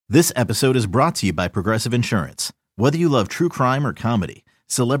This episode is brought to you by Progressive Insurance. Whether you love true crime or comedy,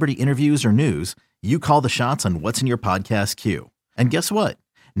 celebrity interviews or news, you call the shots on what's in your podcast queue. And guess what?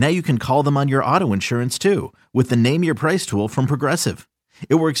 Now you can call them on your auto insurance too with the Name Your Price tool from Progressive.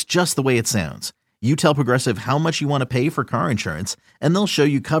 It works just the way it sounds. You tell Progressive how much you want to pay for car insurance, and they'll show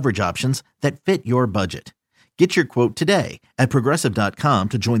you coverage options that fit your budget. Get your quote today at Progressive.com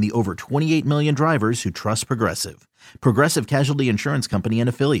to join the over 28 million drivers who trust Progressive. Progressive Casualty Insurance Company and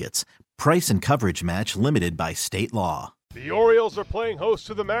Affiliates. Price and coverage match limited by state law. The Orioles are playing host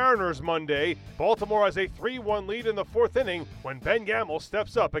to the Mariners Monday. Baltimore has a 3-1 lead in the fourth inning when Ben Gamel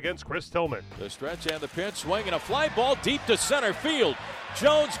steps up against Chris Tillman. The stretch and the pitch, swing and a fly ball deep to center field.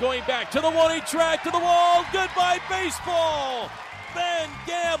 Jones going back to the one-inning track, to the wall. Goodbye baseball. Ben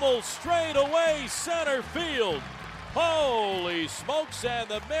Gamel straight away center field. Holy smokes, and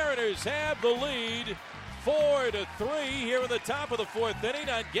the Mariners have the lead 4-3 here in the top of the fourth inning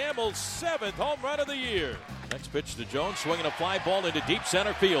on Gamel's 7th home run of the year. Next pitch to Jones, swinging a fly ball into deep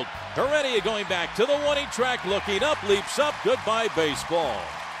center field. Heredia going back to the one-inning track, looking up, leaps up. Goodbye baseball.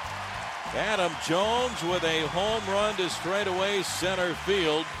 Adam Jones with a home run to straightaway center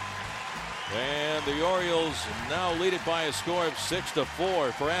field. And the Orioles now lead it by a score of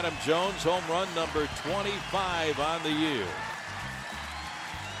 6-4 for Adam Jones, home run number 25 on the year.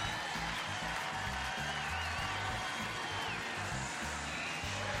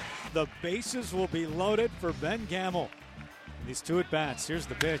 The bases will be loaded for Ben Gamel. These two at-bats. Here's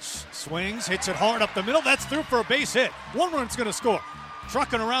the pitch. Swings, hits it hard up the middle. That's through for a base hit. One run's going to score.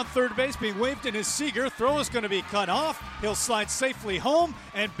 Trucking around third base, being waved in his Seager. Throw is going to be cut off. He'll slide safely home.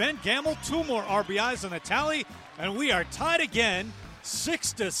 And Ben Gamel, 2 more RBIs on the tally. And we are tied again,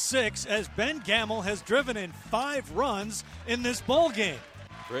 6-6, as Ben Gamel has driven in 5 runs in this ball game.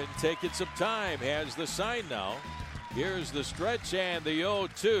 Britton taking some time, has the sign now. Here's the stretch and the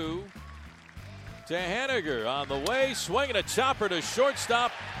 0-2 to Haniger on the way, swinging a chopper to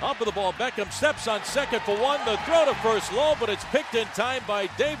shortstop. Up with the ball, Beckham steps on second for one. The throw to first low, but it's picked in time by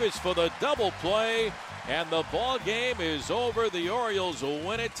Davis for the double play. And the ball game is over. The Orioles will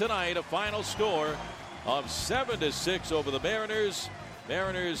win it tonight. A final score of 7-6 over the Mariners.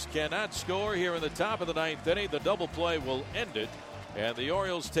 Mariners cannot score here in the top of the 9th inning. The double play will end it. And the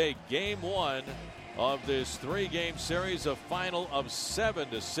Orioles take game 1 of this 3-game series, a final of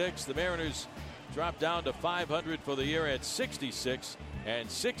 7-6. The Mariners drop down to 500 for the year at 66 and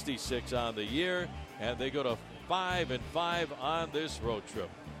 66 on the year, and they go to 5-5 on this road trip.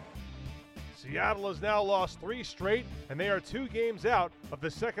 Seattle has now lost 3 straight, and they are 2 games out of the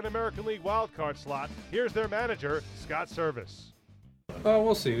second American League wildcard slot. Here's their manager, Scott Service.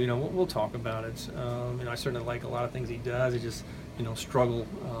 We'll see. We'll talk about it. I certainly like a lot of things he does. He just, struggle,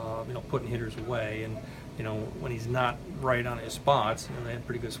 putting hitters away. And, when he's not right on his spots, they had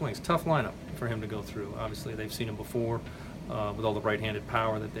pretty good swings. Tough lineup for him to go through. Obviously, they've seen him before with all the right-handed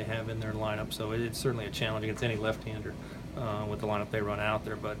power that they have in their lineup. So it's certainly a challenge against any left-hander with the lineup they run out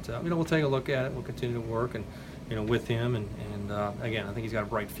there. But, we'll take a look at it. We'll continue to work and, with him. And again, I think he's got a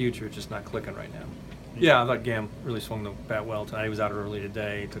bright future. It's just not clicking right now. Yeah, I thought Gam really swung the bat well tonight. He was out early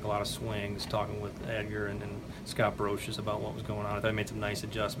today. He took a lot of swings, talking with Edgar and Scott Brocious about what was going on. I thought he made some nice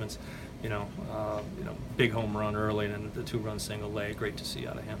adjustments. Big home run early and then the 2-run single late. Great to see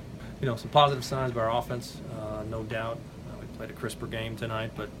out of him. Some positive signs by our offense, no doubt. We played a crisper game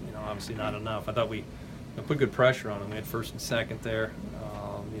tonight, but obviously not enough. I thought we put good pressure on him. We had first and second there.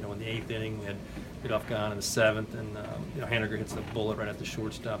 In the 8th inning, we had leadoff gone in the 7th, and Haniger hits the bullet right at the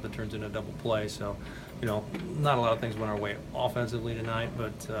shortstop that turns into a double play. So, not a lot of things went our way offensively tonight,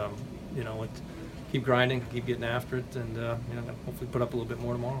 but keep grinding, keep getting after it, and hopefully put up a little bit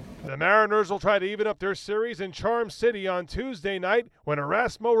more tomorrow. The Mariners will try to even up their series in Charm City on Tuesday night when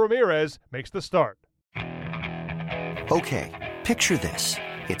Erasmo Ramirez makes the start. Okay, picture this.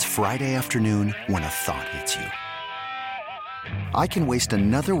 It's Friday afternoon when a thought hits you. I can waste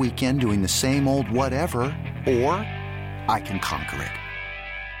another weekend doing the same old whatever, or I can conquer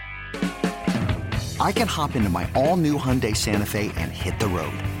it. I can hop into my all-new Hyundai Santa Fe and hit the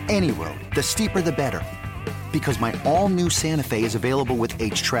road. Any road. The steeper, the better. Because my all-new Santa Fe is available with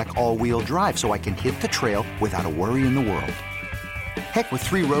H-Track all-wheel drive, so I can hit the trail without a worry in the world. Heck, with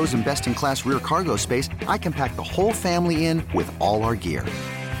 3 rows and best-in-class rear cargo space, I can pack the whole family in with all our gear.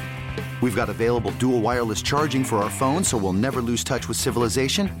 We've got available dual wireless charging for our phones, so we'll never lose touch with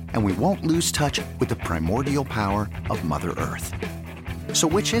civilization, and we won't lose touch with the primordial power of Mother Earth. So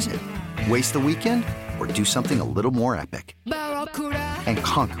which is it? Waste the weekend or do something a little more epic? And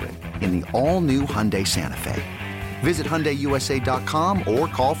conquer it in the all-new Hyundai Santa Fe. Visit HyundaiUSA.com or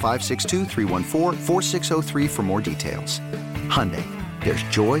call 562-314-4603 for more details. Hyundai, There's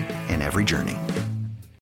joy in every journey.